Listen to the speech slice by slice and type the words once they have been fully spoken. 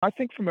I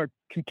think from a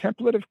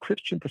contemplative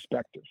Christian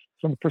perspective,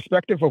 from the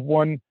perspective of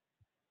one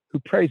who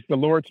prays the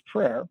Lord's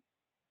Prayer,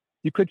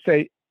 you could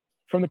say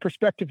from the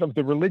perspective of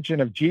the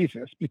religion of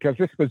Jesus, because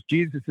this was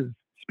Jesus's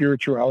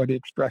spirituality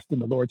expressed in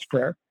the Lord's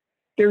Prayer,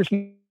 there's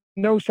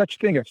no such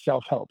thing as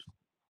self-help.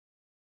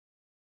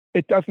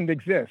 It doesn't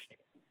exist.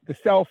 The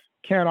self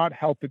cannot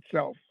help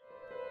itself.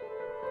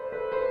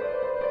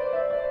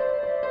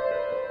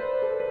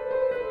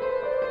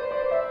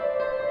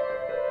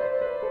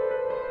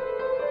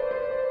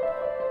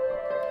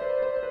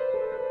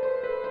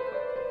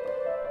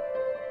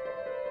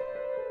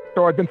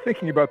 So I've been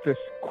thinking about this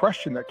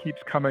question that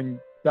keeps coming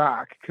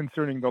back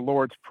concerning the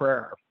Lord's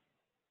Prayer.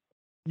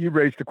 You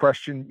raised the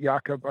question,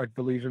 Jakob, I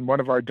believe, in one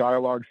of our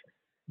dialogues.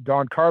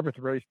 Don Carveth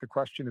raised the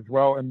question as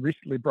well. And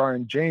recently,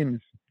 Brian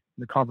James,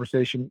 in the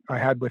conversation I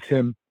had with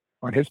him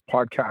on his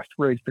podcast,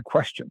 raised the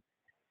question.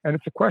 And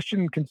it's a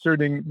question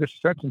concerning this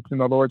sentence in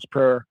the Lord's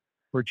Prayer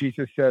where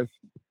Jesus says,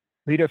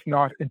 lead us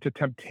not into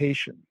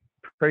temptation.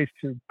 Praise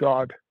to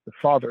God the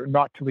Father,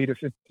 not to lead us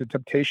into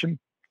temptation,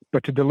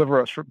 but to deliver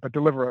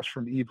us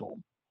from evil.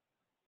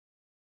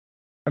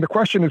 And the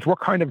question is, what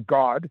kind of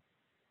God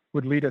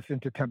would lead us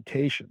into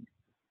temptation?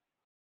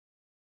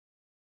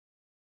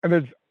 And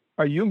there's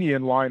a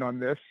Jungian line on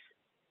this,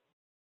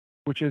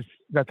 which is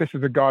that this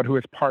is a God who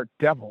is part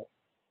devil.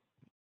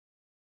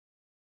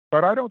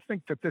 But I don't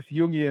think that this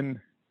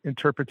Jungian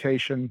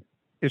interpretation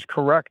is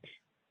correct.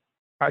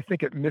 I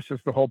think it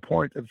misses the whole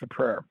point of the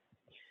prayer.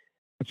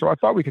 And so I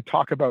thought we could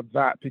talk about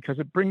that because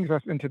it brings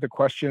us into the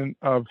question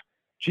of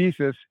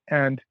Jesus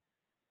and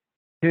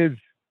his,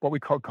 what we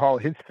call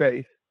his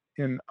faith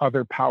in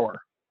other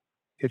power,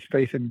 his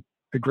faith in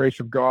the grace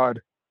of God.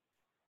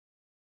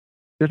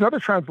 There's another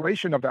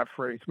translation of that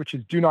phrase, which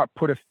is, do not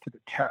put us to the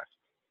test.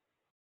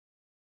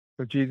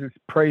 So Jesus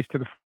prays to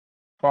the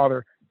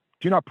Father,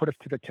 do not put us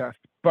to the test,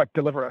 but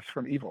deliver us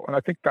from evil. And I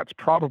think that's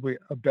probably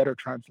a better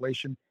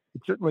translation.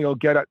 It certainly will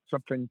get at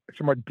something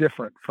somewhat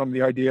different from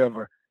the idea of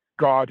a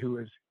God who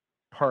is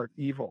part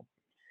evil.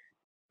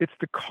 It's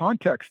the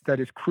context that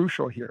is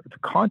crucial here, the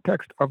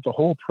context of the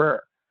whole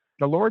prayer.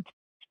 The Lord's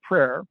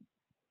Prayer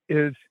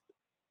is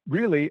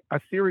really a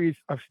series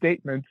of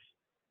statements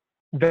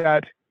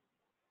that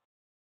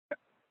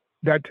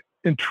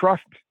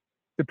entrust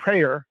the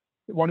prayer,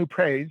 the one who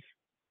prays,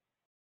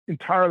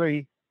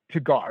 entirely to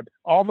God.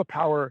 All the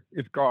power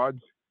is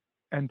God's,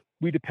 and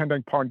we depend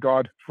upon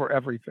God for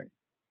everything.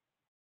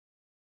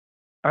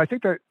 And I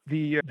think that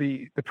the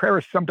prayer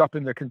is summed up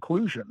in the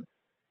conclusion,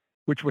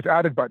 which was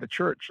added by the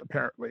church,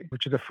 apparently,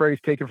 which is a phrase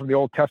taken from the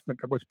Old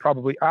Testament that was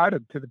probably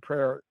added to the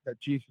prayer that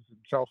Jesus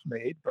himself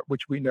made, but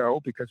which we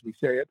know because we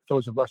say it,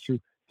 those of us who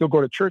still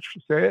go to church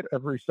say it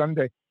every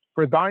Sunday.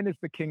 For thine is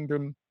the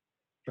kingdom,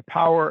 the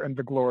power, and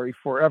the glory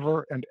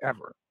forever and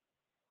ever.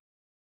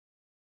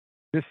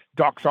 This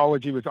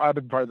doxology was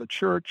added by the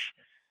church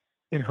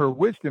in her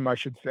wisdom, I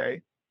should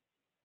say.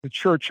 The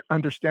church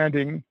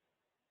understanding,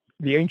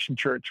 the ancient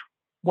church,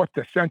 what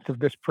the sense of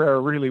this prayer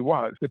really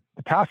was. The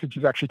passage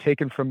is actually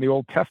taken from the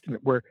Old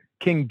Testament where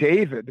King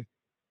David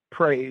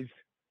prays,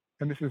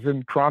 and this is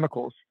in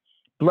Chronicles,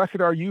 blessed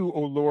are you,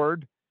 O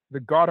Lord, the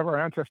God of our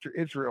ancestor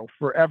Israel,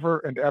 forever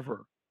and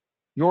ever.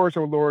 Yours,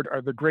 O Lord,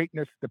 are the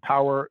greatness, the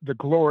power, the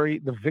glory,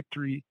 the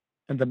victory,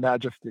 and the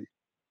majesty.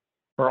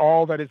 For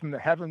all that is in the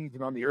heavens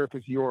and on the earth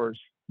is yours.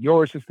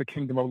 Yours is the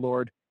kingdom, O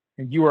Lord,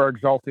 and you are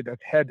exalted as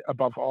head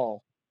above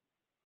all.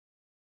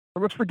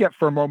 So let's forget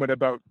for a moment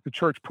about the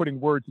church putting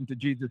words into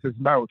Jesus'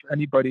 mouth.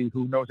 Anybody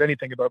who knows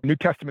anything about New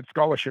Testament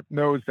scholarship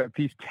knows that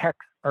these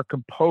texts are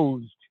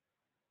composed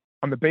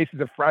on the basis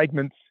of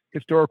fragments,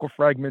 historical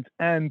fragments,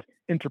 and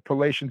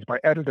interpolations by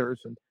editors.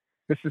 And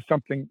this is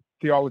something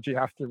theology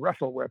has to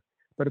wrestle with.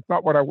 But it's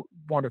not what I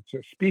wanted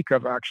to speak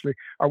of, actually.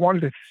 I wanted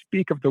to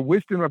speak of the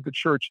wisdom of the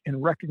church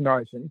in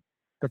recognizing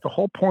that the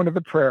whole point of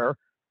the prayer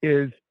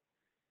is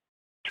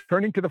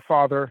turning to the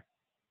Father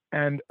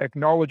and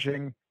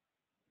acknowledging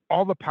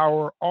all the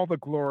power, all the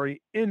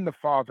glory in the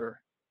Father,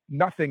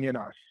 nothing in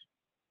us.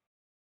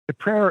 The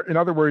prayer, in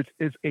other words,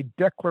 is a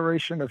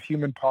declaration of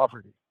human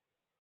poverty.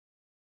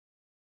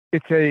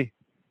 It's a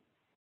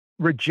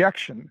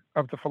rejection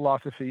of the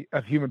philosophy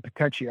of human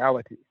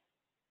potentiality.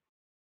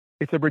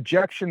 It's a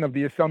rejection of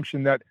the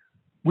assumption that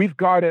we've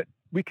got it,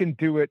 we can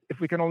do it, if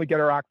we can only get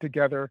our act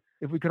together,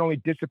 if we can only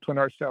discipline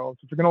ourselves,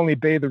 if we can only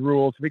obey the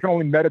rules, if we can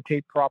only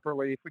meditate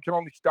properly, if we can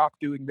only stop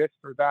doing this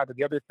or that or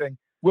the other thing,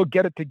 we'll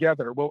get it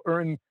together. We'll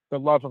earn the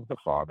love of the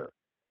Father.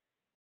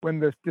 When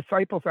the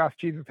disciples ask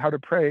Jesus how to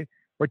pray,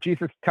 what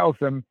Jesus tells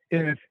them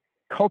is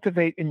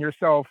cultivate in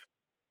yourself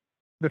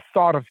the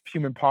thought of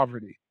human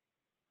poverty.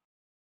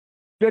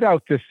 Spit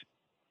out this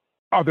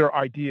other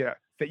idea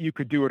that you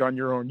could do it on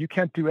your own. You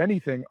can't do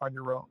anything on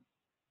your own.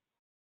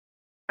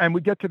 And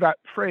we get to that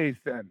phrase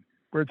then,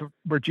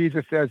 where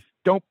Jesus says,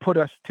 don't put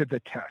us to the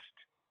test.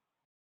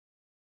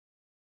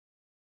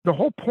 The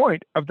whole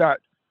point of that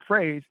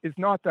phrase is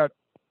not that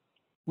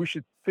we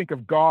should think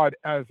of God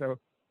as a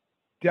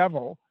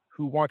devil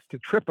who wants to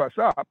trip us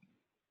up,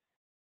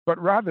 but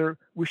rather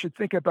we should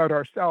think about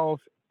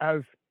ourselves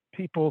as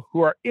people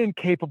who are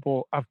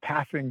incapable of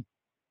passing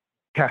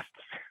tests.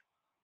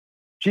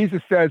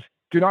 Jesus says,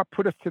 do not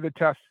put us to the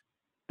test,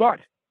 but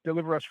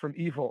deliver us from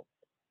evil.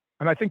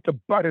 And I think the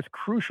but is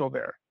crucial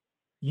there.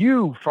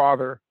 You,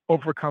 Father,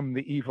 overcome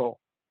the evil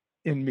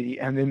in me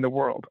and in the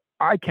world.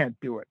 I can't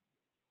do it.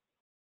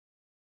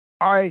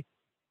 I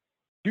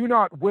do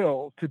not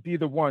will to be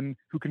the one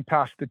who can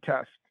pass the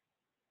test.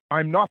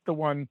 I'm not the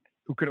one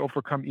who can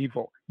overcome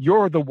evil.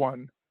 You're the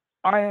one.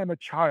 I am a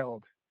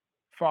child,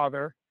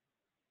 Father.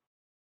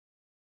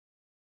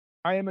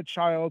 I am a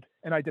child,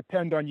 and I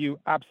depend on you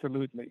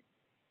absolutely.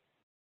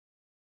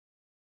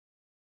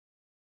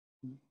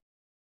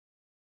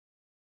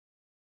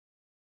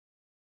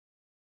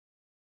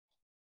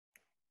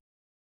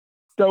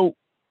 So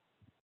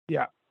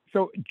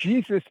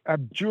Jesus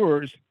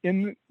abjures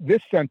in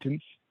this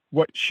sentence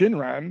what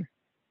Shinran,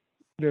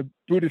 the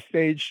Buddhist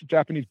sage,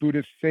 Japanese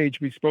Buddhist sage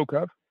we spoke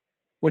of,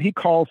 what he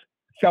calls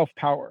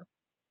self-power.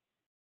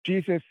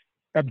 Jesus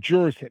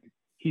abjures it.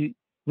 He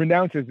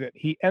renounces it.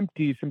 He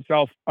empties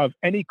himself of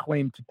any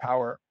claim to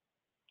power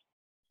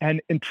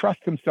and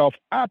entrusts himself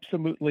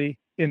absolutely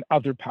in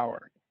other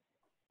power.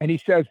 And he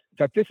says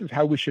that this is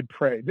how we should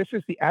pray. This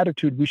is the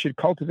attitude we should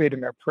cultivate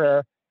in our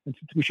prayer. And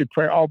since we should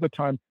pray all the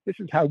time, this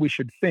is how we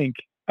should think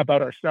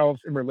about ourselves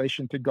in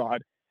relation to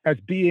God as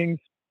beings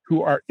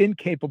who are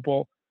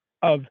incapable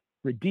of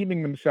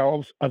redeeming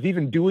themselves, of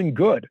even doing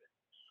good,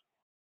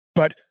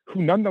 but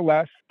who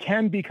nonetheless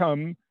can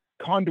become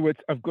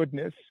conduits of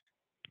goodness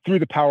through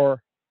the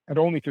power and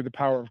only through the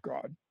power of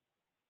God.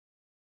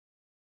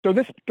 So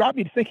this got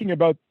me thinking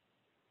about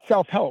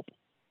self-help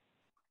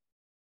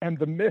and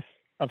the myth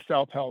of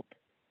self-help.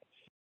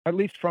 At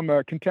least from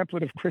a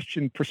contemplative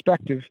Christian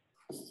perspective,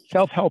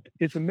 self-help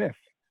is a myth.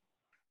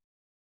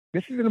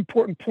 This is an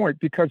important point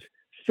because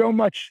so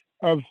much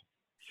of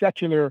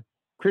secular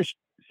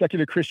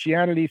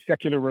Christianity,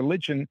 secular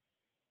religion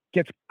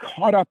gets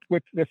caught up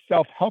with the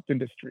self-help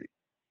industry,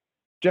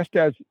 just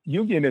as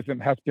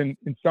Jungianism has been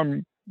in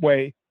some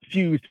way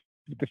fused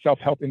with the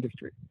self-help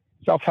industry.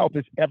 Self-help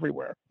is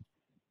everywhere.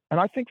 And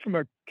I think from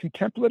a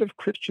contemplative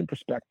Christian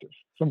perspective,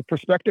 from the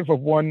perspective of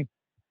one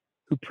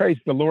who prays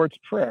the Lord's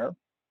Prayer,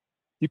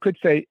 you could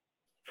say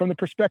from the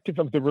perspective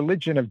of the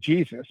religion of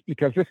Jesus,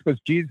 because this was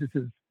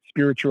Jesus's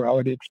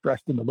spirituality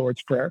expressed in the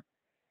Lord's Prayer,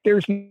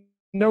 there's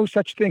no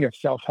such thing as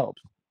self-help.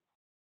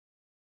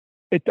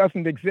 It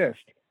doesn't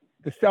exist.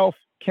 The self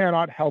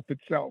cannot help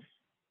itself.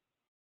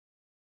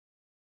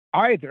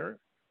 Either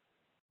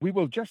we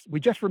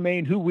just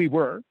remain who we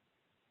were.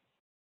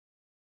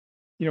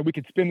 You know, we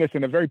could spin this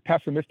in a very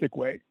pessimistic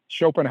way.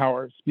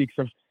 Schopenhauer speaks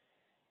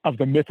of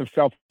the myth of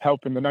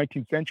self-help in the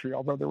 19th century,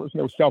 although there was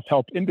no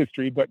self-help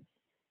industry, but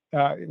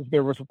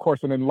there was, of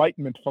course, an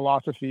Enlightenment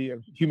philosophy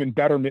of human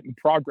betterment and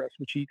progress,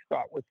 which he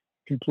thought was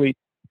complete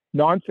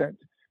nonsense.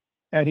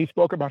 And he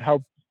spoke about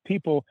how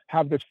people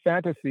have this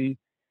fantasy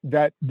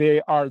that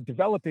they are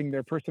developing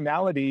their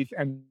personalities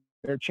and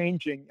they're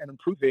changing and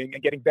improving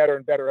and getting better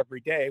and better every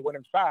day, when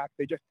in fact,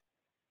 they just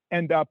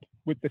end up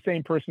with the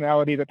same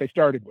personality that they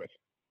started with.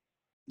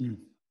 Mm.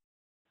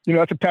 You know,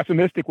 that's a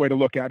pessimistic way to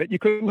look at it. You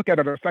could look at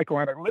it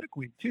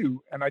psychoanalytically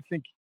too. And I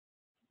think,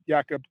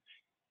 Jakob,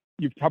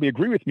 you probably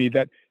agree with me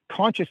that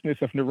consciousness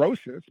of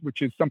neurosis,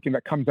 which is something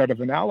that comes out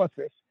of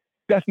analysis,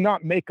 does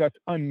not make us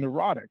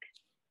unneurotic.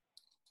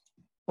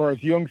 Or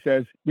as Jung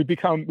says, we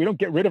don't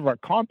get rid of our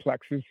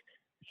complexes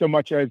so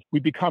much as we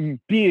become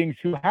beings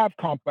who have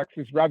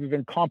complexes rather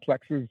than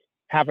complexes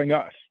having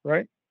us,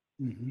 right?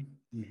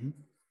 Mm-hmm. Mm-hmm.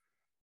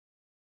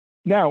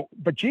 Now,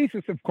 but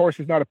Jesus, of course,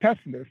 is not a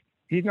pessimist.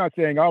 He's not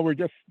saying, oh, we're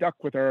just stuck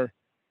with our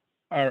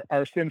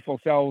sinful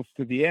selves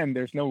to the end.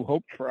 There's no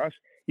hope for us.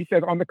 He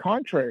said, on the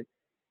contrary,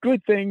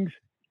 good things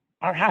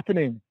are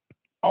happening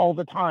all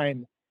the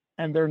time,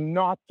 and they're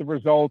not the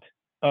result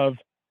of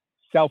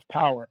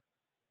self-power.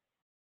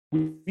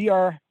 We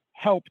are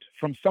helped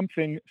from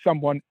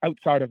someone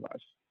outside of us.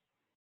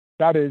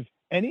 That is,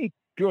 any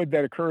good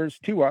that occurs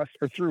to us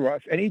or through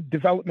us, any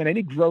development,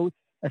 any growth,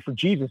 and for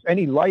Jesus,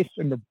 any life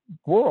in the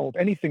world,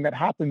 anything that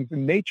happens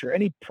in nature,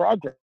 any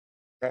progress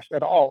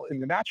at all in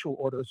the natural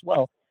order as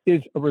well,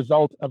 is a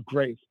result of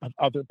grace, of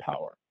other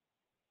power.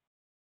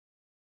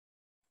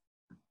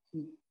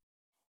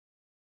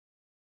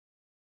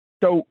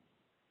 So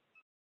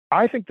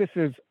I think this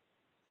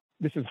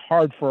is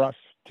hard for us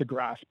to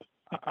grasp.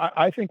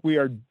 I think we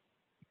are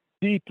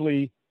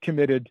deeply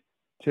committed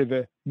to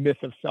the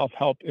myth of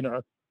self-help in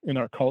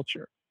our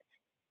culture.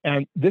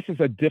 And this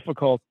is a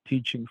difficult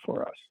teaching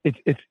for us.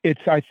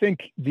 It's I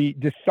think the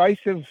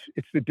decisive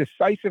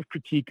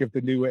critique of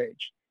the New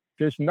Age.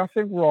 There's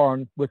nothing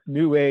wrong with the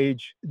New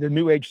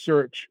Age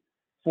search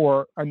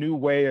for a new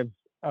way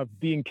of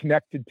being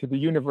connected to the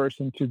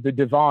universe and to the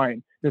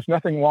divine. There's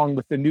nothing wrong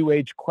with the New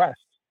Age quest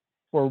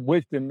for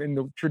wisdom in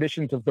the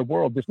traditions of the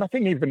world. There's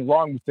nothing even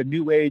wrong with the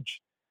New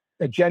Age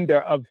agenda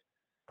of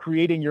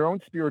creating your own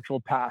spiritual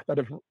path out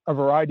of a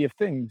variety of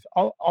things.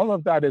 All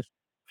of that is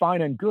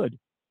fine and good.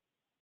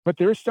 But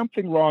there is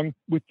something wrong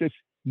with this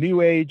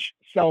New Age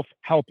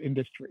self-help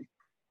industry.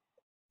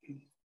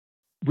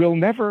 We'll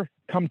never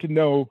come to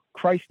know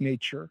Christ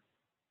nature,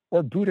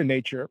 or Buddha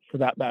nature for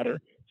that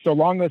matter, so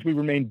long as we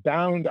remain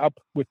bound up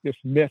with this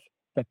myth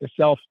that the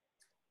self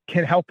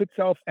can help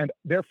itself and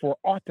therefore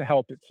ought to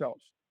help itself.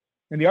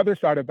 And the other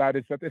side of that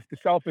is that if the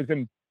self is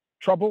in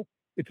trouble,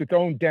 it's its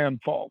own damn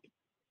fault.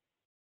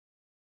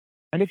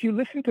 And if you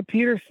listen to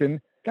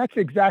Peterson, that's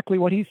exactly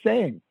what he's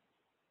saying.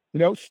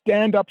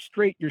 Stand up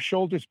straight, your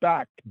shoulders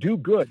back, do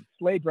good,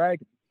 slay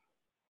dragons.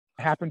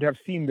 I happen to have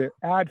seen the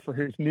ad for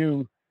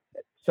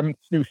some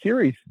new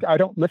series. I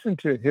don't listen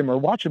to him or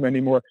watch him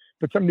anymore,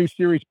 but some new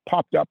series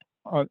popped up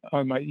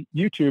on my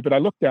YouTube, and I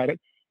looked at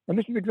it, and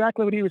this is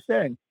exactly what he was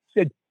saying.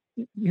 He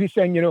was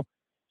saying,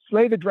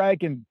 slay the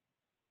dragon,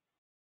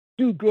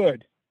 do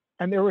good.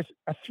 And there was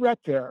a threat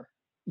there.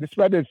 The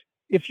threat is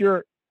if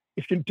you're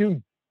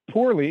doing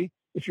poorly,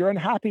 if you're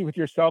unhappy with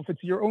yourself,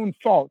 it's your own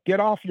fault. Get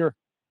off your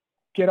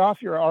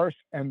arse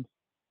and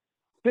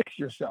fix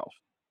yourself.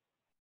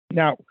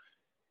 Now,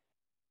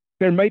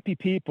 there might be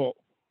people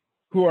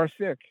who are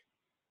sick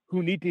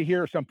who need to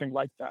hear something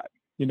like that.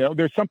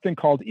 There's something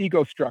called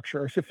ego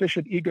structure, or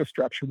sufficient ego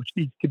structure, which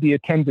needs to be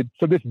attended.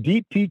 So this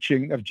deep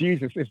teaching of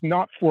Jesus is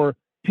not for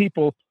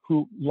people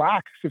who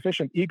lack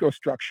sufficient ego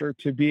structure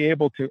to be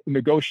able to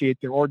negotiate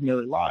their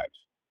ordinary lives.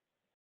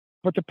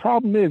 But the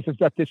problem is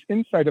that this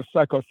insight of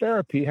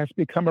psychotherapy has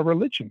become a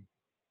religion,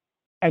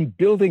 and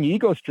building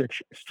ego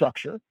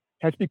structure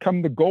has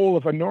become the goal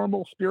of a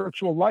normal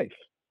spiritual life.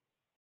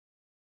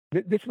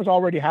 This was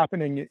already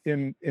happening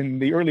in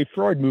the early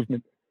Freud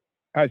movement.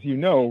 As you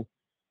know,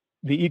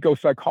 the ego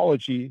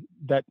psychology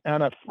that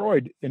Anna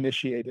Freud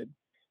initiated,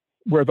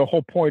 where the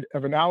whole point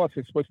of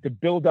analysis was to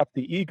build up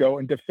the ego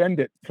and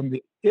defend it from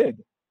the id.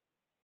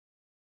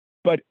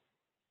 But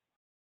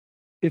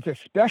it's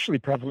especially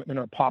prevalent in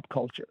our pop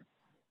culture.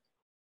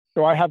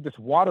 So I have this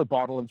water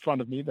bottle in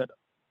front of me that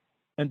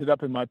ended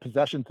up in my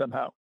possession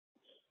somehow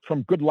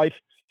from Good Life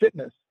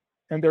Fitness,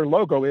 and their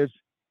logo is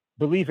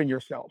 "Believe in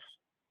Yourself."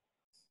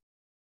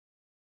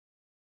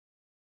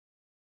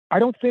 I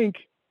don't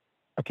think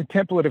a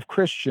contemplative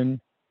Christian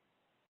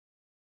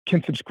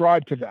can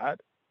subscribe to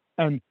that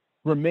and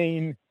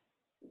remain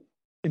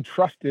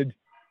entrusted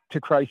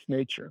to Christ's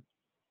nature.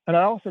 And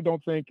I also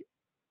don't think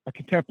a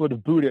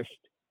contemplative Buddhist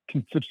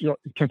can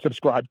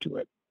subscribe to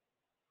it.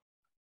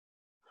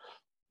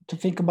 To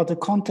think about the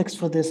context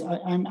for this,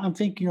 I'm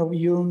thinking of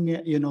Jung.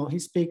 He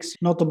speaks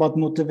not about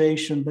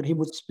motivation, but he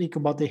would speak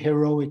about the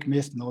heroic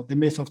myth, the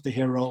myth of the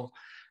hero.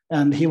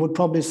 And he would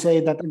probably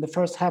say that in the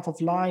first half of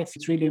life,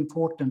 it's really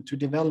important to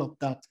develop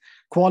that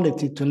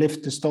quality, to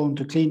lift the stone,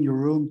 to clean your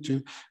room,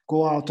 to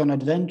go out on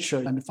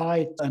adventure and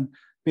fight and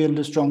build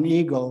a strong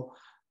ego.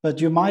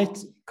 But you might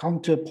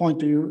come to a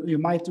point where you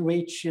might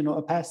reach,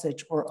 a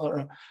passage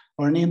or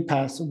an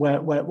impasse where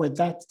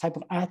that type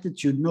of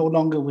attitude no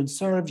longer will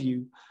serve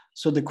you.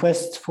 So the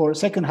quest for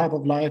second half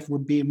of life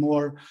would be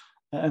more,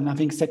 and I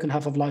think second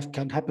half of life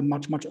can happen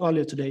much, much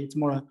earlier today. It's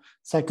more a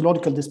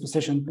psychological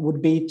disposition,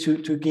 would be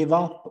to give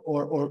up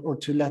or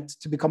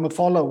to become a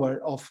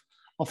follower of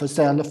a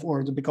self,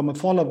 or to become a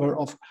follower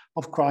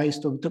of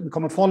Christ, or to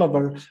become a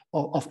follower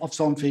of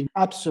something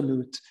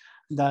absolute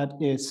that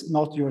is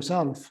not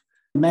yourself.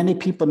 Many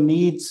people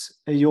need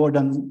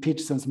Jordan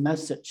Peterson's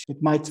message. It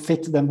might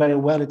fit them very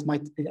well.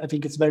 I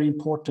think it's very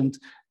important,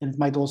 and it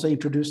might also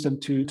introduce them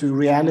to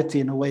reality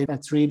in a way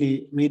that's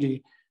really,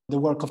 really the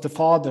work of the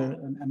Father.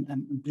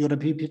 And Jordan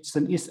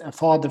Peterson is a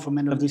father for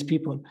many of these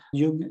people.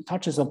 Jung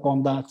touches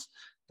upon that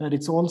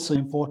it's also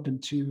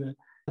important to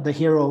the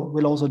hero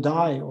will also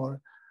die,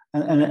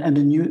 and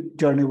a new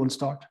journey will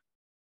start.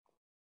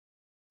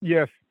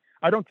 Yes,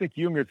 I don't think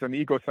Jung is an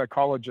ego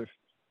psychologist.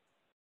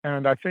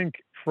 And I think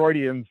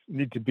Freudians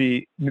this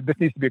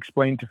needs to be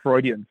explained to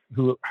Freudians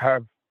who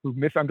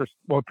misunderstand,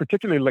 well,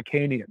 particularly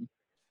Lacanians,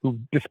 who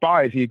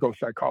despise ego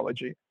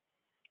psychology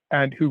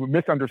and who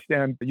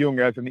misunderstand Jung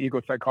as an ego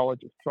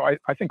psychologist. So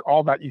I think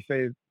all that you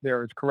say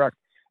there is correct.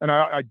 And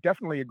I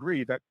definitely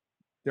agree that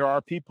there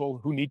are people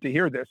who need to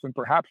hear this, and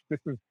perhaps this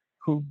is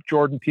who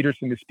Jordan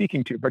Peterson is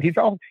speaking to. But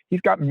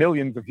he's got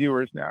millions of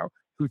viewers now,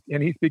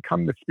 and he's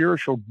become the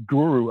spiritual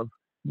guru of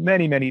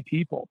many, many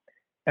people.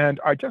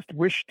 And I just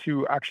wish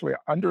to actually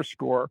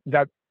underscore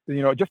that,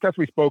 just as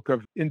we spoke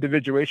of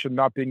individuation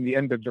not being the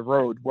end of the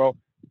road, well,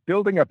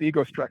 building up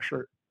ego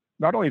structure,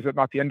 not only is it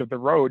not the end of the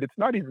road, it's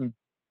not even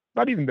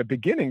the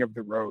beginning of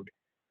the road.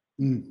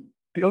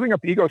 Building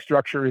up ego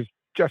structure is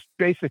just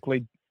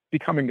basically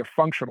becoming a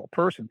functional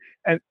person.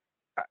 And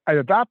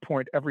at that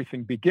point,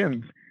 everything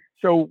begins.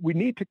 So we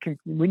need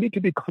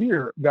to be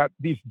clear that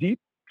these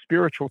deep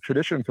spiritual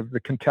traditions of the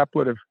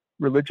contemplative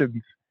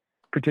religions,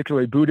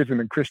 particularly Buddhism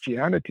and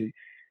Christianity,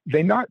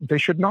 they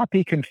should not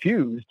be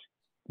confused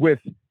with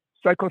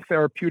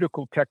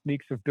psychotherapeutical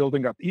techniques of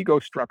building up ego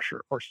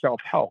structure or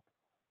self-help.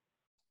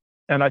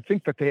 And I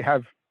think that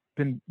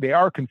they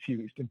are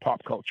confused in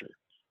pop culture.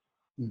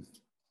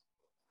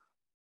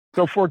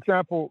 So, for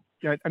example,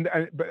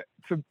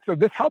 so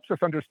this helps us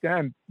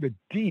understand the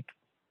deep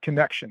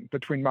connection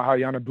between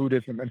Mahayana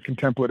Buddhism and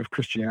contemplative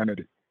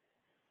Christianity.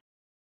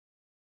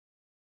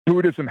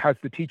 Buddhism has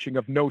the teaching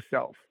of no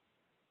self.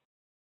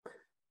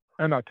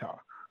 anatta.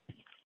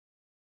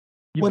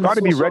 You've Well, got it's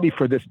to be also ready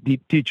for this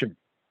deep teaching.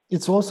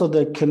 it's also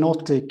the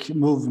kenotic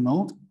move,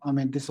 no? I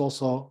mean, this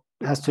also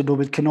has to do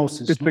with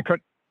kenosis. It's No?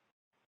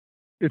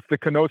 it's the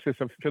kenosis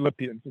of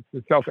Philippians. It's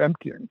the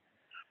self-emptying.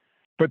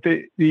 But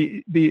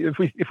if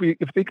we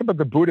think about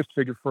the Buddhist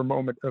figure for a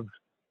moment of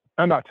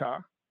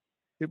anatta,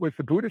 it was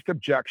the Buddhist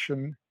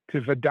objection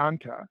to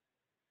Vedanta.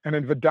 And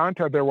in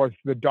Vedanta, there was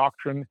the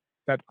doctrine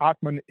that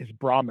Atman is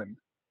Brahman,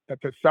 that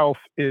the self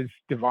is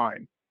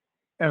divine.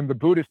 And the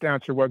Buddhist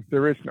answer was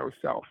there is no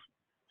self.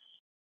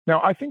 Now,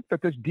 I think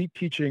that this deep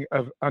teaching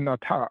of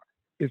anatta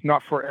is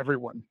not for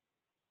everyone.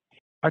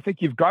 I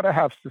think you've got to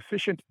have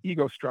sufficient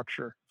ego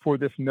structure for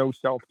this no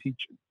self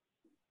teaching.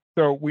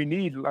 So we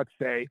need, let's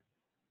say,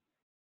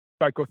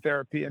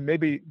 psychotherapy, and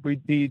maybe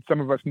some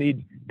of us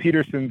need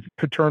Peterson's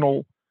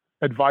paternal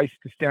advice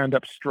to stand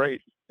up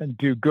straight and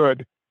do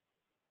good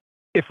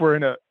if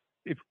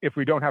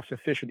we don't have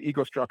sufficient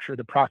ego structure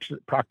to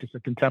practice a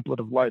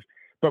contemplative life.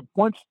 But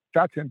once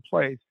that's in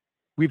place,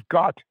 we've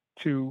got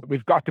to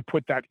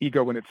put that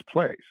ego in its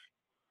place,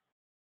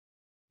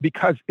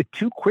 because it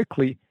too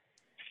quickly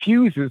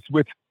fuses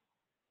with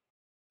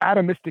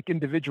atomistic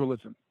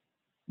individualism.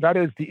 That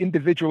is the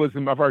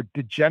individualism of our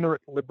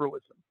degenerate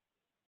liberalism.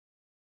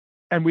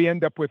 And we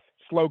end up with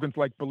slogans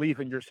like "believe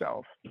in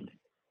yourself."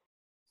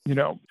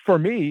 For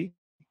me,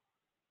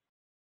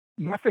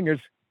 nothing is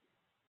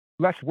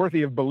less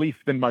worthy of belief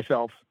than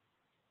myself.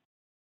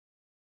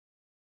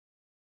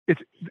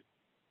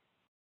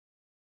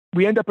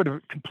 We end up in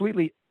a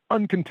completely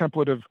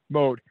uncontemplative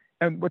mode.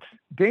 And what's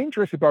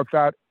dangerous about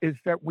that is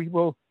that we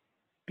will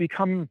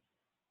become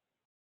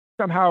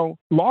somehow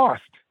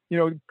lost.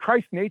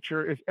 Christ's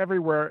nature is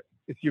everywhere,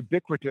 it's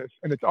ubiquitous,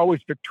 and it's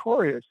always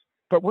victorious.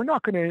 But we're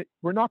not going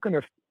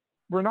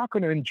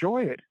to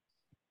enjoy it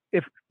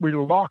if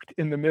we're locked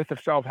in the myth of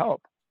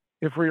self-help.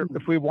 If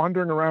we're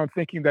wandering around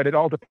thinking that it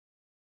all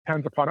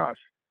depends upon us,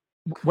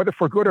 whether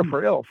for good or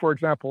for ill. For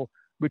example,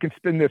 we can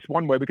spin this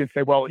one way. We can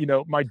say, well,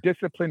 my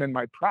discipline and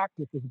my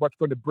practice is what's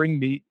going to bring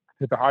me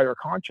to the higher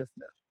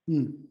consciousness.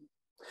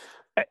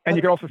 And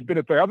you can also spin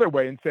it the other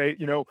way and say,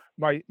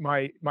 my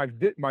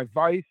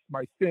vice,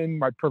 my sin,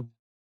 my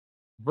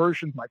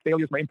perversions, my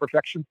failures, my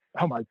imperfections.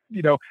 I'm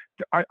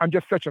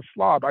just such a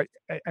slob.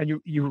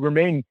 You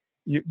remain.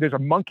 There's a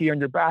monkey on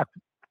your back,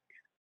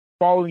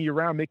 following you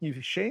around, making you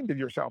ashamed of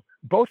yourself.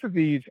 Both of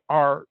these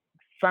are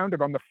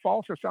founded on the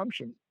false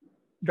assumption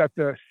that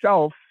the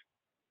self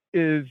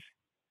is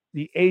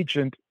the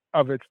agent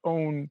of its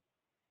own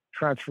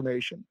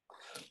transformation.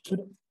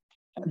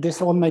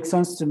 This all makes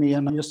sense to me.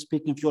 And I'm just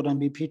speaking of Jordan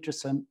B.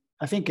 Peterson.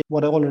 I think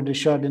what I already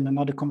shared in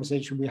another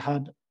conversation we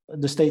had,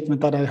 the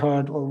statement that I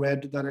heard or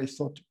read that I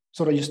thought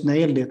sort of just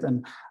nailed it,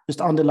 and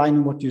just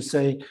underlining what you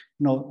say,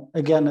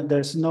 again,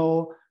 there's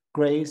no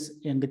grace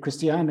in the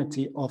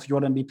Christianity of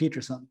Jordan B.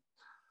 Peterson.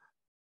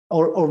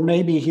 Or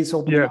maybe he's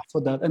opening up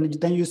for that. And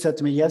then you said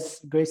to me,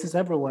 yes, grace is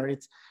everywhere.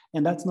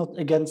 And that's not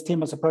against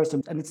him as a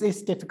person. And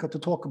it's difficult to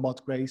talk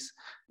about grace.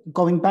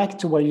 Going back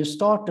to where you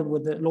started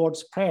with the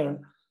Lord's Prayer,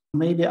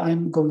 maybe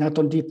I'm going out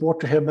on deep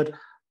water here, but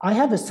I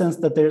have a sense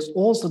that there's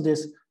also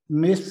this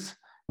myth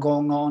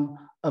going on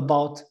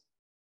about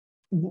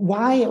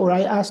why, or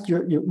I ask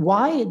you,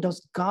 why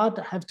does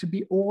God have to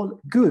be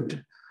all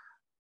good?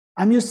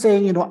 I'm just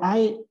saying,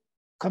 I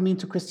come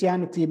into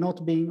Christianity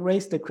not being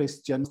raised a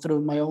Christian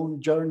through my own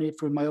journey,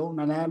 through my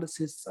own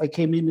analysis. I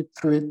came in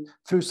through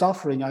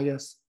suffering, I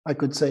guess I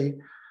could say.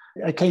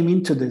 I came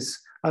into this.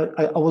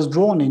 I was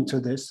drawn into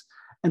this.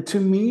 And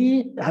to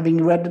me,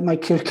 having read my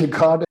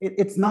Kierkegaard,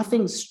 it's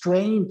nothing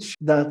strange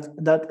that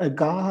a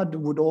God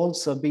would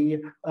also be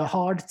a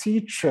hard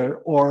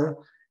teacher,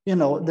 or,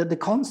 the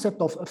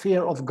concept of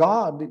fear of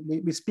God,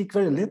 we speak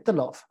very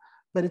little of.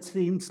 But it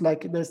seems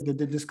like there's the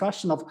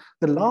discussion of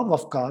the love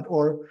of God,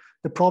 or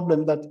the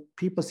problem that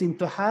people seem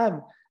to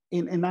have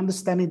in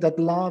understanding that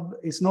love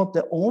is not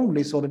the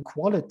only sort of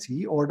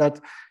quality, or that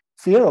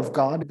fear of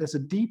God, there's a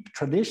deep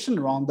tradition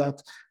around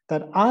that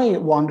I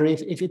wonder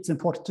if it's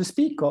important to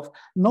speak of,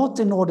 not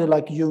in order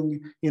like Jung,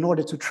 in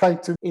order to try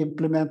to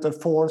implement a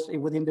force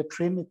within the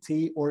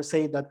Trinity, or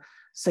say that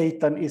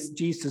Satan is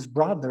Jesus'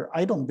 brother.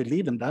 I don't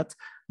believe in that,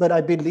 but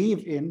I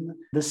believe in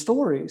the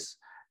stories.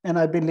 And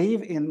I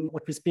believe in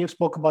what we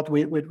spoke about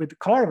with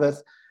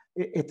Carveth.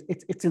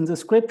 It's in the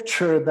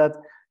scripture that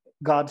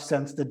God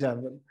sends the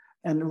devil.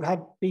 And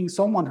being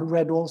someone who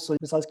read also,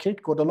 besides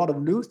Kierkegaard, a lot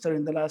of Luther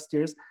in the last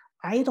years,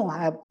 I don't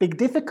have big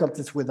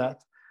difficulties with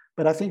that.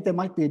 But I think there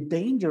might be a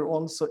danger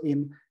also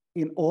in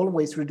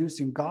always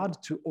reducing God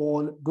to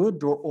all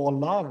good or all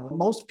love.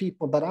 Most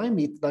people that I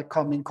meet that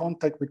come in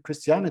contact with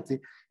Christianity,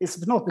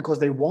 it's not because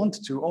they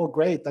want to, oh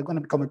great, I'm going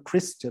to become a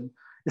Christian.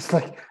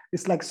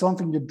 It's like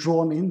something you're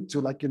drawn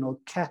into, like,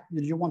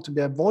 you want to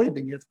be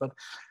avoiding it, but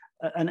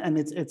and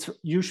it's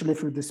usually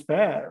through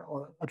despair,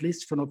 or at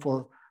least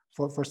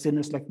for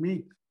sinners like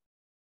me.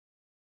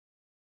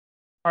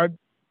 I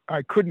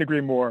couldn't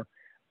agree more.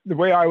 The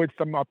way I would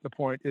sum up the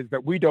point is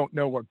that we don't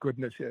know what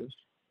goodness is,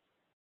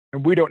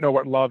 and we don't know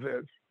what love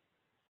is.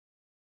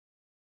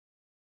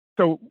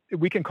 So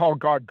we can call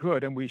God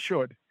good, and we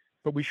should,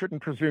 but we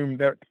shouldn't presume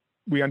that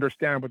we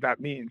understand what that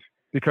means,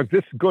 because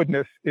this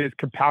goodness is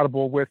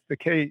compatible with the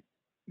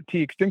KT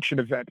extinction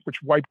event,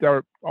 which wiped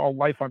out all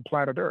life on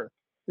planet Earth.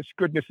 This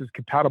goodness is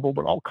compatible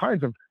with all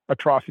kinds of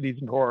atrocities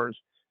and horrors.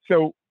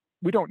 So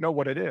we don't know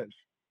what it is.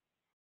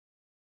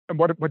 And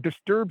what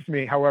disturbs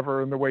me,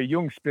 however, in the way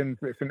Jung spins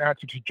this in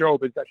answer to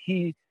Job, is that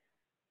he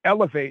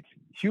elevates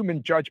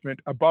human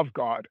judgment above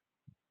God.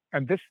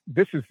 And this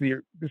is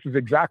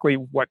exactly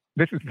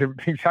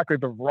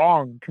the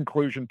wrong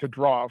conclusion to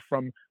draw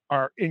from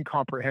our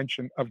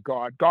incomprehension of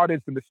God. God is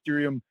the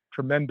mysterium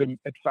tremendum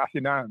et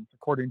fascinans,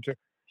 according to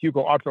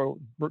Hugo Otto's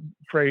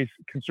phrase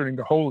concerning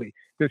the holy.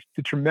 The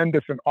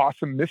tremendous and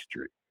awesome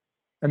mystery,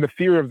 and the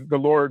fear of the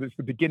Lord is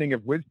the beginning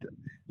of wisdom.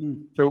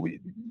 So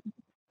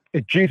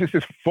Jesus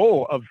is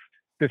full of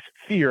this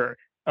fear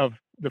of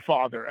the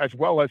Father, as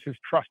well as his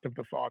trust of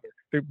the Father,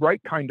 the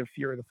right kind of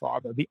fear of the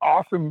Father, the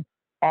awesome,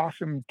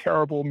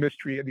 terrible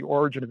mystery and the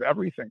origin of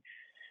everything.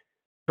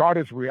 God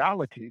is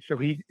reality, so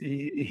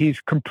he's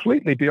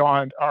completely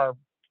beyond our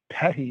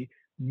petty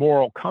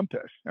moral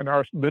compass and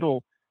our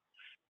little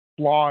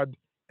flawed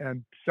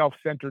and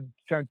self-centered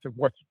sense of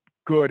what's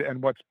good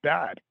and what's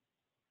bad.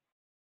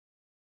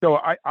 So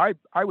I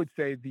would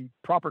say the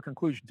proper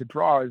conclusion to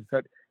draw is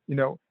that,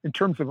 in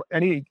terms of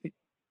any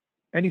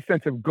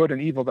sense of good and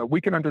evil, that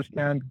we can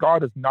understand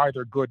God is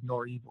neither good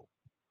nor evil.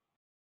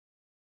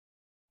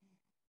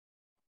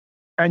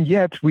 And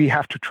yet we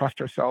have to trust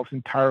ourselves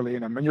entirely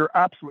in him. And you're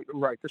absolutely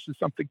right. This is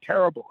something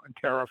terrible and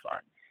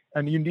terrifying.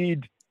 And you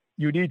need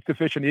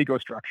sufficient ego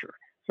structure.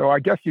 So I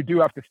guess you do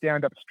have to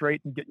stand up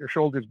straight and get your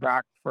shoulders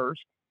back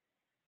first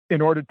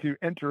in order to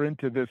enter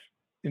into the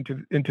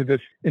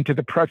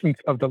presence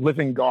of the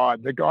living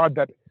God, the God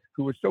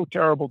who was so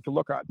terrible to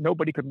look at.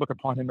 Nobody could look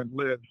upon him and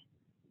live.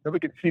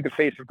 Nobody could see the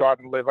face of God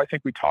and live. I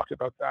think we talked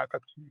about that.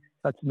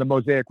 That's in the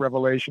Mosaic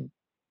Revelation.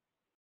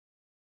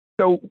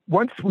 So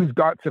once we've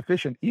got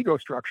sufficient ego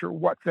structure,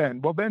 what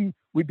then? Well, then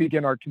we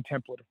begin our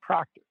contemplative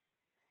practice.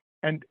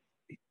 And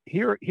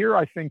here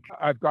I think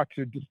I've got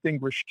to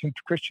distinguish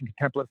Christian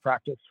contemplative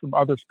practice from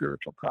other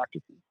spiritual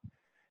practices.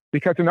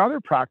 Because in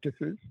other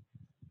practices,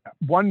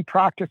 one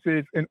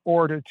practices in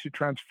order to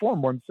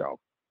transform oneself.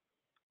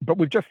 But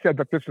we've just said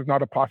that this is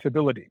not a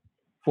possibility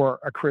for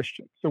a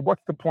Christian. So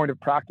what's the point of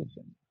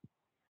practicing?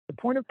 The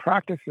point of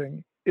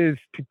practicing is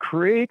to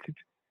create,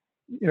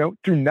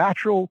 through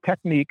natural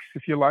techniques,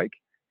 if you like,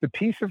 the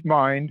peace of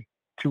mind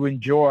to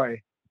enjoy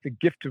the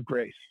gift of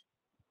grace,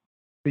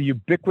 the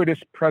ubiquitous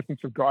presence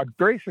of God.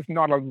 Grace is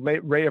not a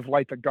ray of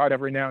light that God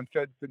every now and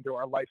then sends into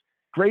our life.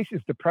 Grace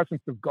is the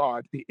presence of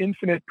God, the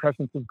infinite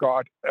presence of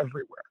God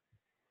everywhere.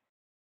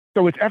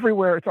 So it's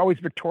everywhere. It's always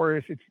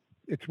victorious.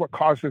 It's what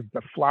causes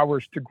the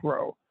flowers to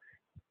grow.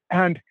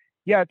 And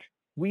yet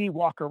we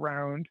walk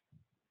around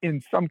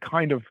in some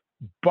kind of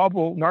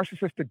bubble,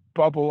 narcissistic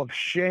bubble of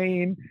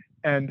shame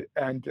and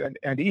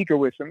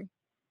egoism,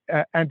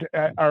 and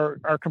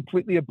are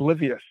completely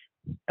oblivious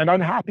and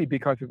unhappy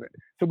because of it.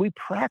 So we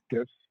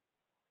practice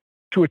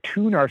to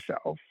attune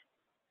ourselves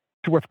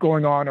to what's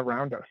going on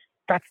around us.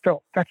 That's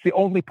the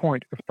only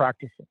point of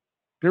practicing.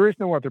 There is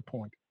no other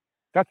point.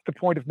 That's the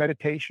point of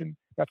meditation.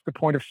 That's the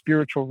point of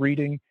spiritual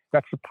reading.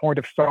 That's the point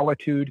of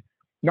solitude.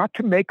 Not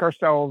to make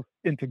ourselves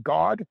into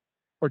God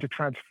or to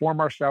transform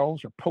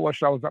ourselves or pull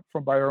ourselves up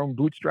from by our own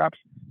bootstraps,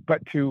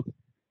 but to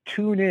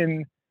tune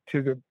in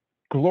to the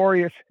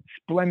glorious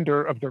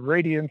splendor of the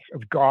radiance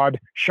of God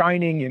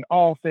shining in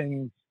all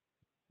things,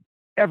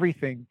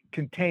 everything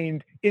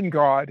contained in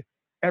God,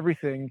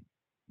 everything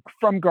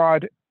from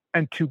God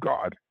and to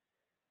God.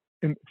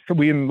 And so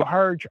we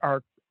enlarge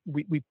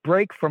we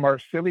break from our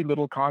silly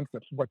little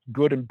concepts, what's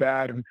good and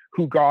bad and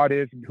who God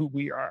is and who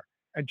we are,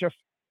 and just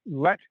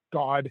let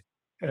God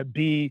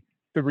be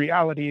the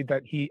reality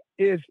that he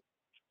is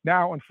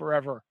now and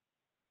forever.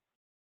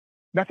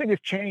 Nothing has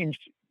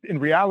changed in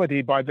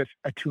reality by this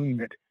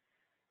attunement.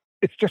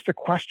 It's just a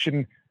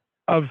question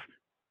of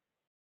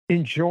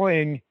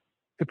enjoying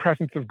the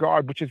presence of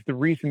God, which is the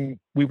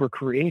reason we were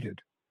created.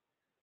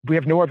 We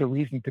have no other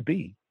reason to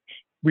be.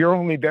 We're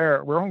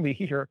only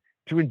here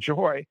to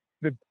enjoy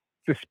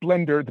the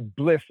splendor, the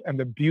bliss, and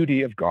the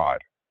beauty of God.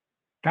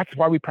 That's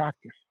why we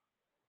practice.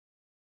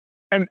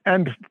 And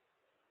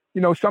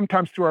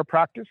sometimes through our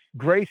practice,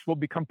 grace will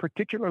become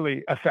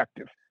particularly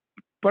effective,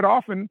 but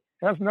often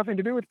it has nothing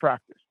to do with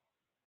practice.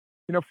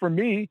 For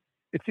me,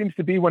 it seems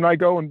to be when I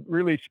go and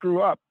really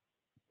screw up,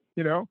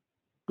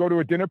 go to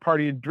a dinner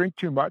party and drink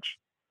too much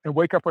and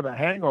wake up with a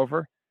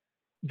hangover,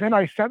 then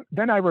I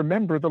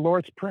remember the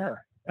Lord's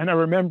Prayer. And I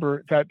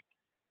remember that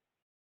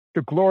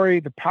the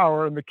glory, the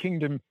power, and the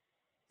kingdom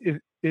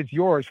is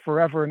yours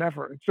forever and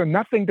ever. So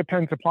nothing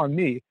depends upon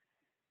me.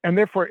 And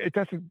therefore, it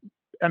doesn't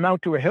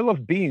amount to a hill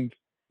of beans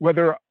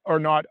whether or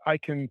not I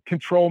can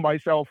control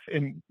myself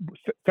in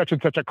such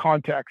and such a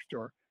context,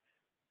 or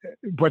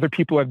whether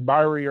people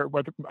admire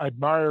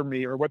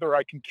me, or whether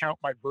I can count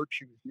my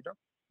virtues.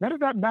 None of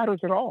that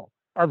matters at all.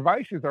 Our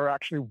vices are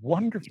actually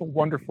wonderful,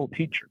 wonderful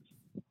teachers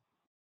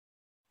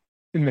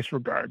in this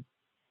regard.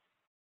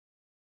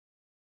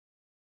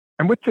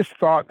 And with this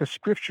thought, the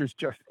scriptures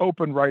just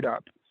open right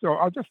up. So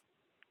I'll just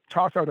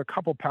toss out a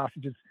couple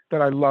passages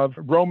that I love.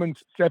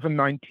 Romans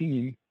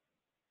 7:19.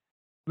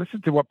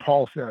 Listen to what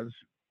Paul says.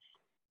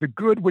 The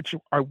good which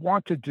I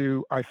want to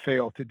do, I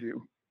fail to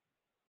do.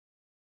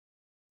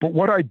 But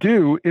what I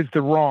do is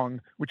the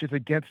wrong, which is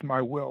against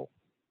my will.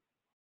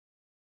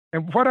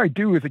 And what I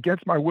do is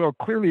against my will.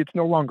 Clearly, it's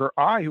no longer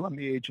I who am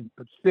the agent,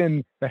 but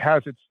sin that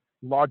has its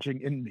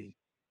lodging in me.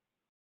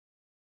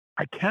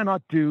 I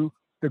cannot do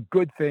the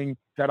good thing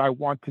that I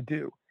want to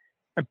do.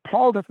 And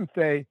Paul doesn't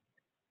say,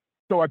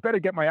 so I better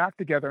get my act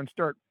together and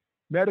start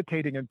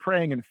meditating and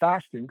praying and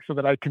fasting so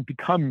that I can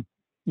become,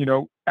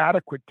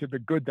 adequate to the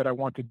good that I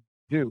want to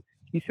do.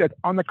 He said,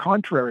 on the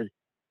contrary,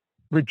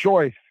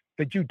 rejoice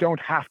that you don't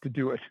have to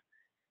do it,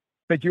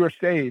 that you are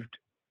saved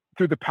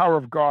through the power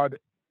of God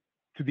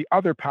to the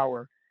other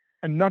power,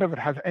 and none of it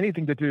has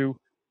anything to do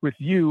with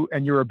you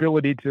and your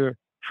ability to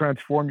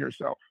transform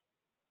yourself.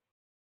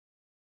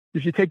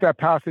 If you take that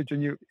passage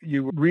and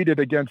you read it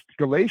against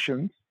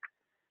Galatians,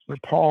 where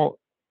Paul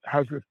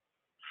has this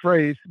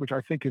phrase, which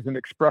I think is an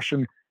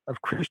expression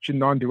of Christian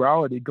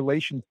non-duality,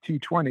 Galatians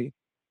 2:20,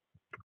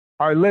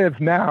 I live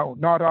now,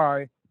 not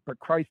I, but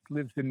Christ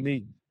lives in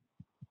me.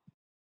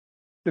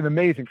 It's an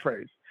amazing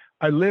phrase.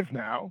 I live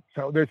now.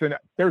 So there's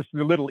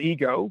the little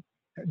ego,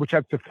 which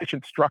has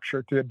sufficient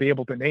structure to be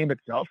able to name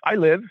itself. I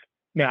live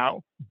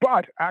now,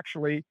 but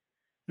actually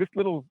this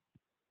little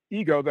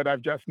ego that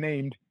I've just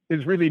named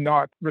is really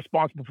not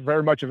responsible for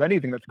very much of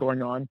anything that's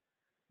going on,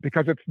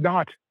 because it's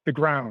not the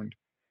ground.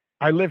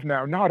 I live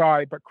now, not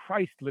I, but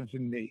Christ lives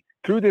in me.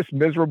 Through this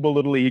miserable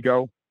little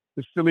ego,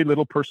 this silly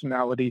little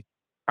personality,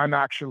 I'm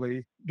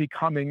actually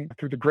becoming,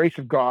 through the grace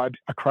of God,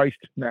 a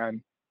Christ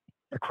man,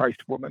 a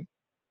Christ woman.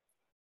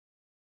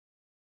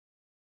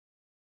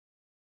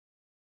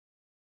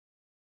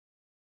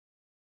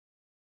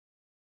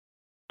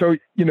 So,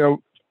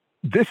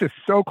 this is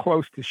so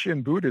close to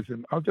Shin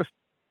Buddhism. I'll just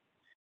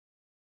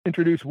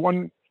introduce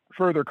one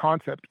further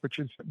concept, which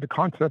is the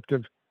concept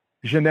of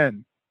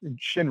Jinen,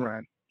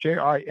 Shinran,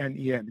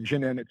 Jinen.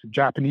 Jinen, it's a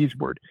Japanese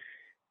word.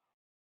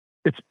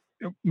 It's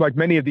like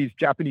many of these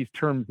Japanese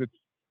terms, it's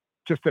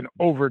just an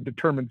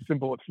overdetermined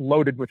symbol. It's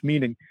loaded with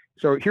meaning.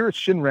 So here is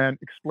Shinran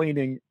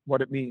explaining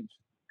what it means.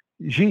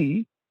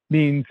 Ji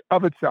means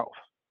of itself,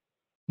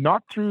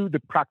 not through the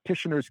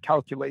practitioner's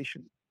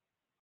calculation.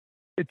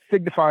 It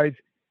signifies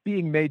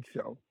being made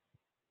so.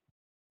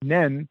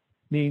 Nen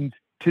means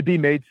to be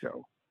made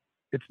so.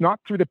 It's not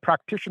through the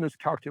practitioner's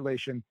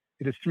calculation.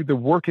 It is through the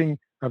working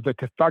of the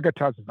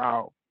Tathagata's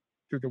vow,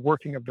 through the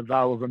working of the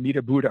vow of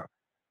Amida Buddha.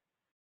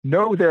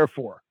 Know,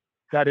 therefore,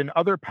 that in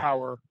other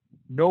power,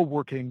 no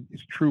working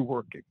is true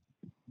working.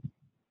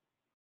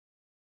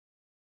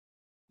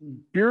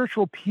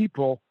 Spiritual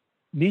people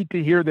need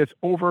to hear this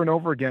over and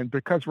over again,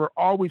 because we're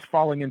always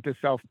falling into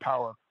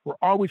self-power. We're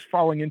always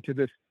falling into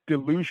this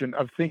delusion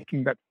of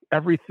thinking that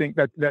everything,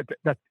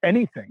 that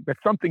anything, that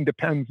something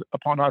depends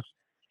upon us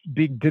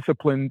being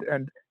disciplined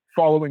and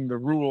following the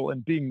rule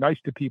and being nice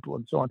to people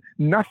and so on.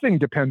 Nothing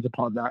depends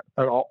upon that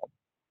at all.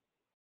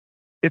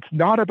 It's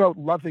not about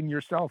loving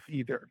yourself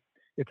either.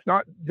 It's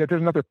not that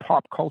there's another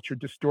pop culture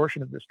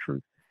distortion of this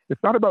truth.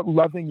 It's not about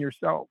loving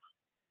yourself.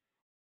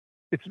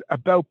 It's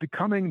about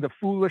becoming the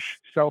foolish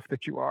self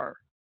that you are,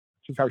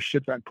 which is how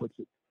Shidvan puts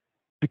it.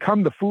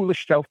 Become the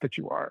foolish self that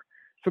you are.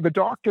 So the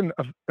doctrine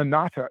of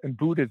anatta in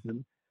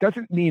Buddhism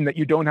doesn't mean that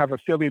you don't have a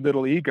silly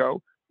little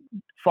ego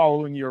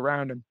following you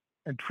around and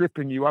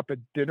tripping you up at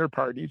dinner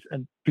parties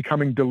and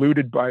becoming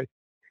deluded by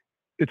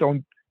its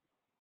own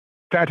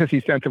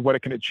fantasy sense of what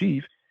it can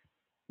achieve.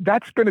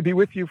 That's going to be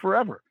with you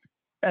forever.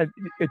 And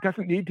it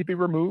doesn't need to be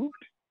removed.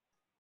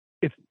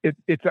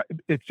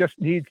 It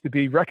just needs to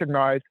be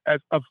recognized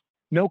as of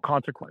no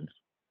consequence.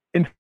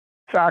 In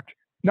fact,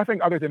 nothing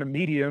other than a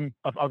medium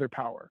of other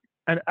power.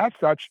 And as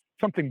such,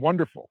 something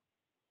wonderful.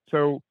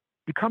 So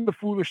become the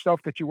foolish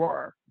self that you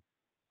are.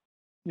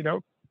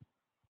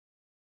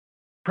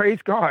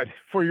 Praise God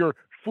for your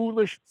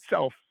foolish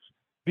self,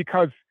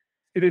 because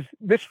it is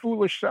this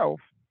foolish self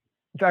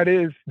that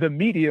is the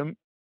medium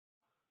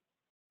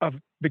of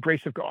the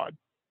grace of God.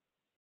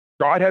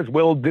 God has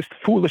willed this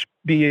foolish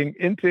being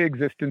into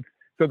existence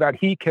so that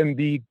he can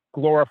be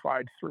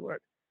glorified through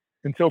it.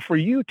 And so for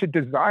you to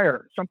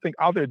desire something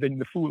other than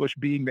the foolish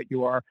being that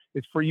you are,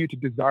 is for you to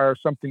desire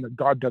something that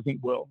God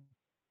doesn't will.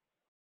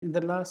 In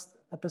the last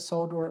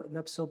episode, or the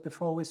episode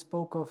before, we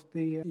spoke of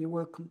you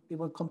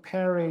were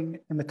comparing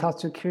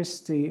Imitatio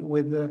Christi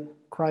with the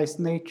Christ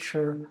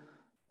nature.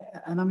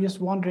 And I'm just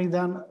wondering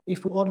then,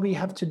 if all we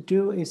have to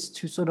do is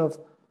to sort of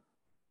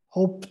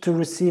hope to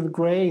receive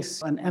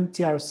grace and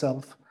empty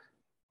ourselves,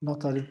 not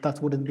that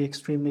that wouldn't be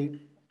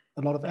extremely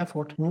a lot of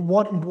effort.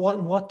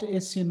 What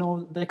is,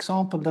 the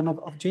example then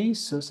of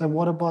Jesus? And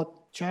what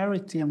about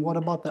charity? And what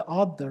about the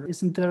other?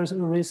 Isn't there a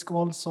risk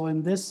also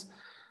in this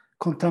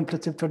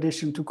contemplative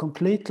tradition to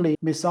completely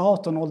miss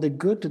out on all the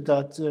good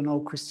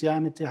that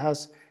Christianity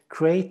has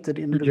created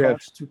in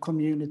regards to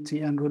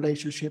community and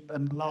relationship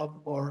and love?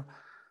 Or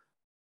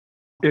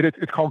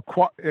it's called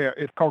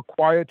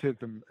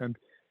quietism, and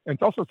And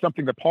it's also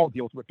something that Paul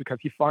deals with because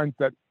he finds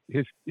that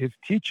his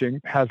teaching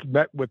has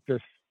met with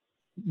this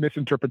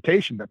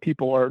misinterpretation that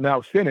people are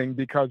now sinning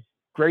because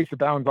grace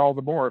abounds all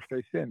the more if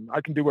they sin.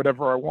 I can do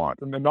whatever I want.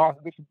 And then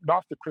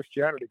Gnostic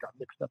Christianity got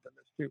mixed up in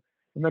this too.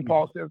 And then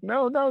Paul says,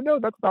 no,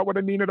 that's not what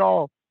I mean at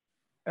all.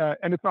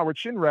 And it's not what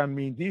Shinran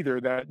means either,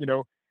 that,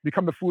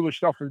 become the foolish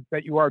self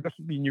that you are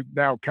doesn't mean you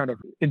now kind of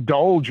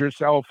indulge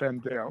yourself.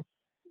 And,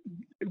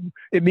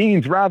 it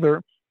means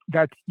rather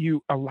that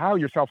you allow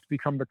yourself to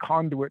become the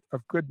conduit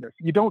of goodness.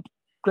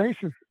 Grace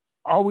is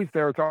always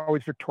there. It's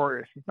always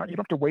victorious. You don't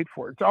have to wait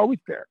for it. It's always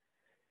there.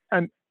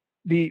 And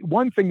the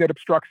one thing that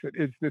obstructs it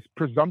is this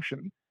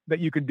presumption that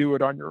you can do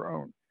it on your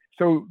own.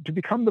 So to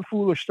become the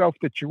foolish self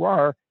that you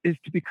are is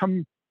to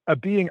become a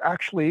being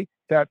actually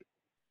that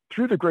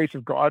through the grace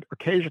of God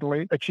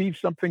occasionally achieves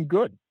something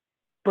good,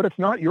 but it's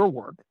not your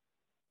work.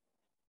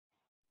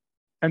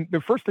 And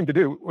the first thing to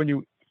do when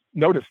you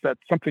notice that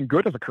something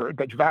good has occurred,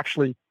 that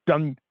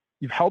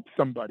you've helped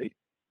somebody,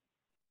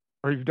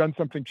 or you've done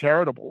something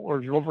charitable,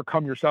 or you've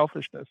overcome your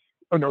selfishness.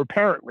 Oh no,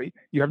 apparently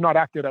you have not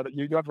acted out of,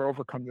 you never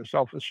overcome your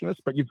selfishness,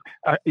 but you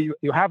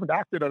haven't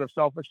acted out of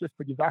selfishness,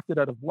 but you've acted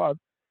out of love.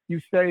 You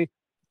say,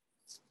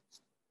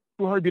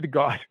 glory be to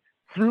God,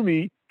 through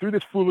me, through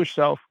this foolish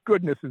self,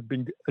 goodness is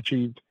being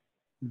achieved.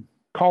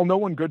 Call no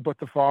one good but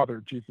the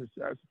Father, Jesus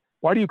says.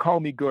 Why do you call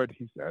me good?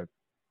 He says.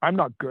 I'm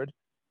not good.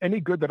 Any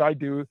good that I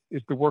do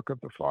is the work of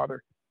the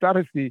Father. That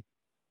is the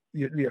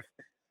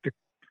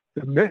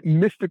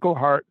mystical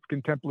heart of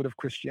contemplative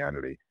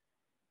Christianity.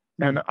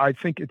 And I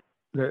think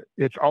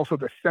it's also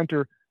the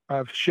center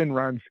of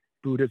Shinran's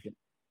Buddhism.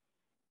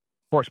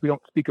 Of course, we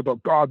don't speak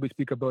about God, we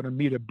speak about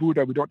Amida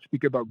Buddha, we don't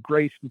speak about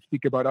grace, we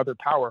speak about other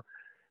power.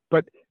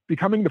 But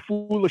becoming the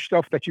foolish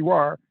self that you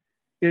are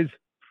is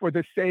for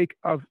the sake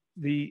of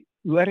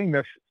letting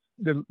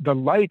the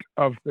light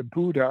of the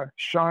Buddha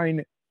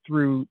shine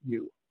through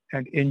you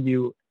and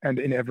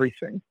in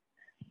everything.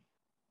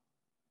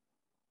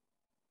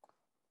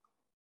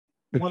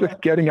 It's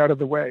just getting out of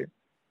the way.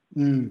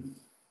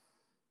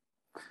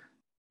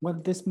 Well,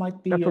 this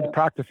might be... That's what the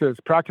practice is.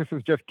 Practice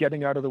is just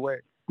getting out of the way.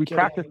 We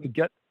practice to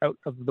get out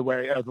of the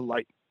way, out of the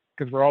light,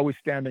 because we're always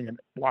standing and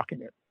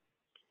blocking it.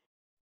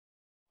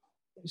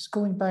 Just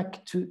going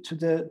back to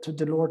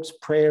the Lord's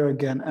Prayer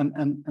again,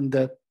 and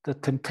the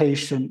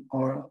temptation,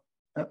 or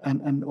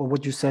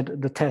what you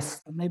said, the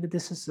test. Maybe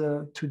this is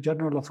too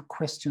general of a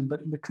question,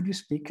 but could you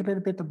speak a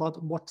little bit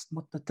about what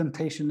the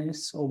temptation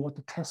is, or what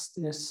the test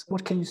is?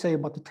 What can you say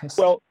about the test?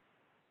 Well,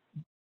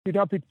 you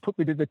don't have to put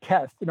me to the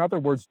test. In other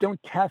words, don't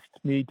test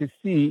me to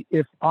see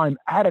if I'm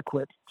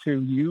adequate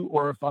to you,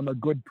 or if I'm a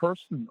good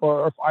person,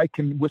 or if I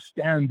can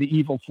withstand the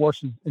evil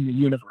forces in the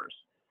universe.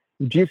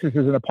 Jesus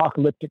is an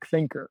apocalyptic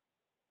thinker,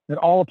 and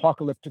all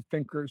apocalyptic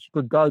thinkers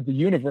regard the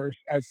universe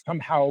as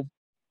somehow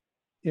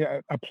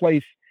a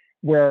place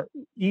where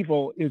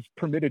evil is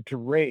permitted to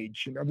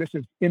rage. This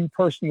is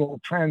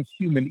impersonal,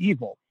 transhuman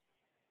evil.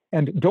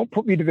 And don't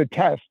put me to the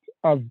test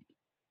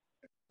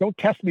don't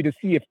test me to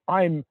see if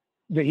I'm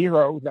the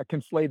hero that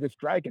can slay this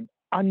dragon.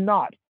 I'm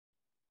not.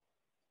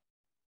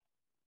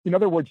 In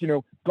other words,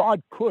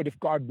 God could, if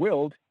God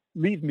willed,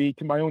 leave me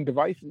to my own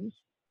devices.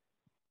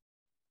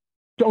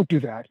 Don't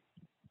do that,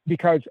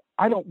 because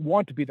I don't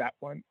want to be that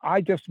one.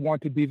 I just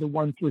want to be the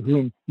one through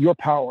whom your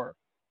power,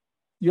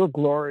 your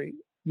glory,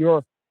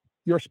 your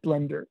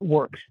splendor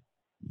works,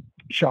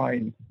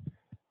 shine.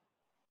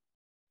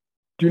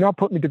 Do not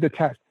put me to the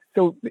test.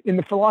 So in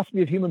the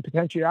philosophy of human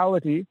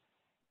potentiality,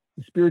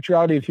 the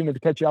spirituality of human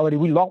potentiality,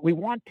 we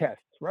want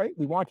tests, right?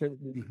 We want to,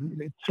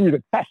 through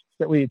the tests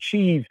that we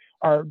achieve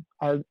our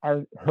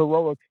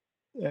heroic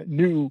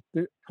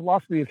the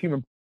philosophy of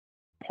human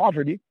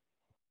poverty,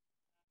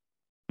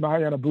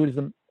 Mahayana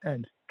Buddhism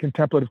and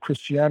contemplative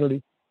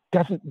Christianity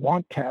doesn't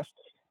want tests.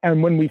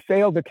 And when we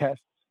fail the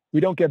tests,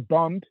 we don't get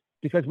bummed,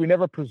 because we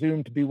never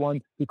presume to be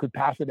one who could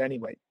pass it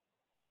anyway.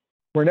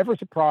 We're never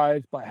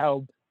surprised by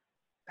how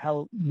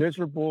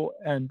miserable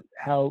and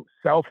how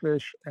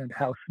selfish and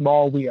how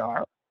small we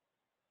are,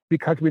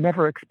 because we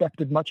never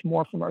expected much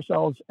more from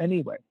ourselves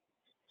anyway.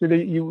 So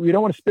you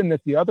don't want to spin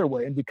this the other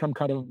way and become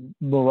kind of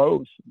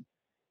morose.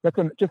 That's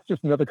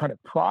just another kind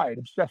of pride,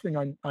 obsessing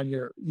on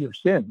your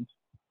sins.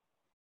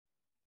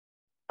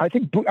 I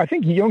think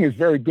Jung is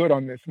very good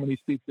on this when he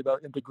speaks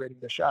about integrating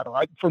the shadow.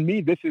 For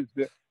me, this is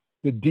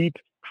the deep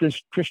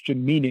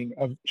Christian meaning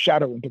of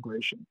shadow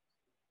integration.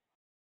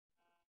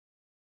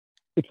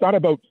 It's not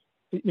about,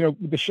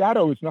 the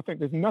shadow is nothing.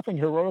 There's nothing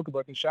heroic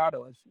about the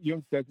shadow. As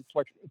Jung says,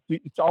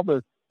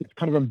 it's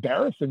kind of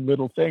embarrassing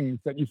little things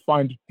that you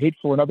find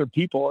hateful in other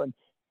people, and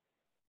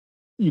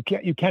you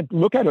can't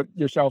look at it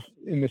yourself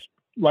in this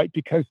light,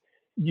 because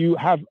you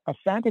have a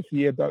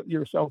fantasy about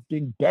yourself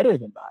being better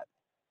than that,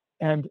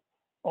 and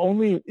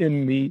only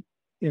in the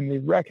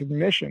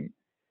recognition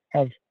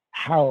of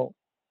how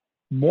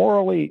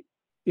morally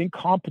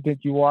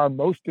incompetent you are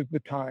most of the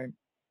time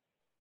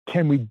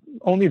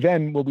only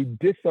then will we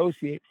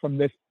dissociate from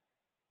this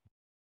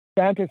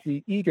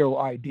fantasy ego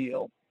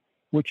ideal,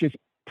 which is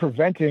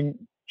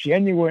preventing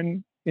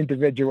genuine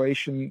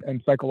individuation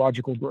and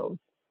psychological growth.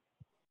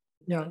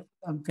 Yeah,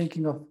 I'm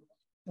thinking of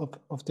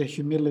the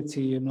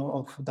humility,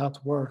 of that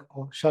word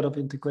or shadow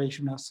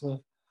integration as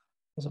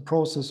a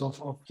process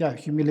of yeah,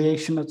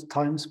 humiliation at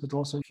times, but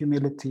also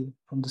humility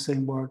from the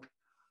same word.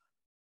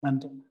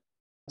 And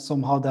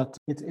somehow that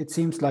it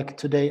seems like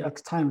today,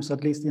 at times,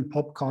 at least in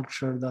pop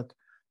culture, that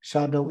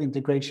shadow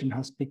integration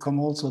has become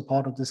also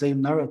part of the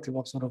same narrative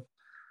of sort of,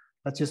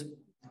 let's just,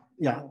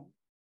 yeah,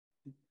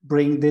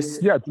 bring this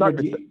Yeah, it's not it's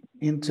energy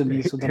into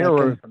me so that I can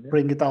heroism. Yeah.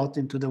 bring it out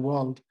into the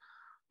world.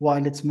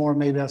 While it's more,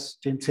 maybe, as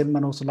James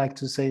Hillman also liked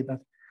to say,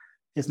 that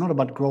it's not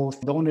about growth.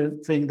 The only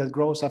thing that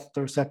grows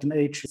after a certain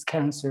age is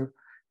cancer.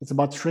 It's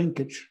about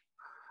shrinkage,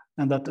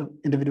 and that the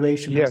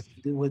individuation has Yes,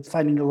 to do with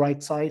finding the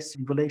right size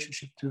in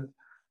relationship to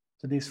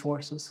these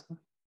forces,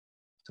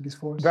 to this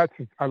force.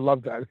 I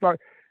love that. It's not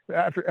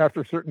after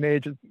a certain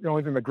age, the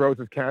only thing that grows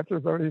is cancer.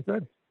 Is that what you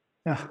said?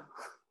 Yeah,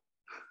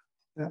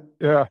 yeah,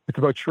 Yeah, it's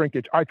about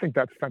shrinkage. I think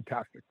that's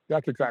fantastic.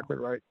 That's exactly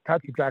right.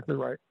 That's exactly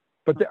right.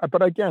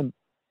 But again,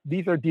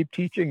 these are deep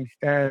teachings,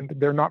 and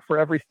they're not for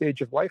every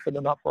stage of life, and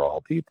they're not for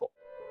all people.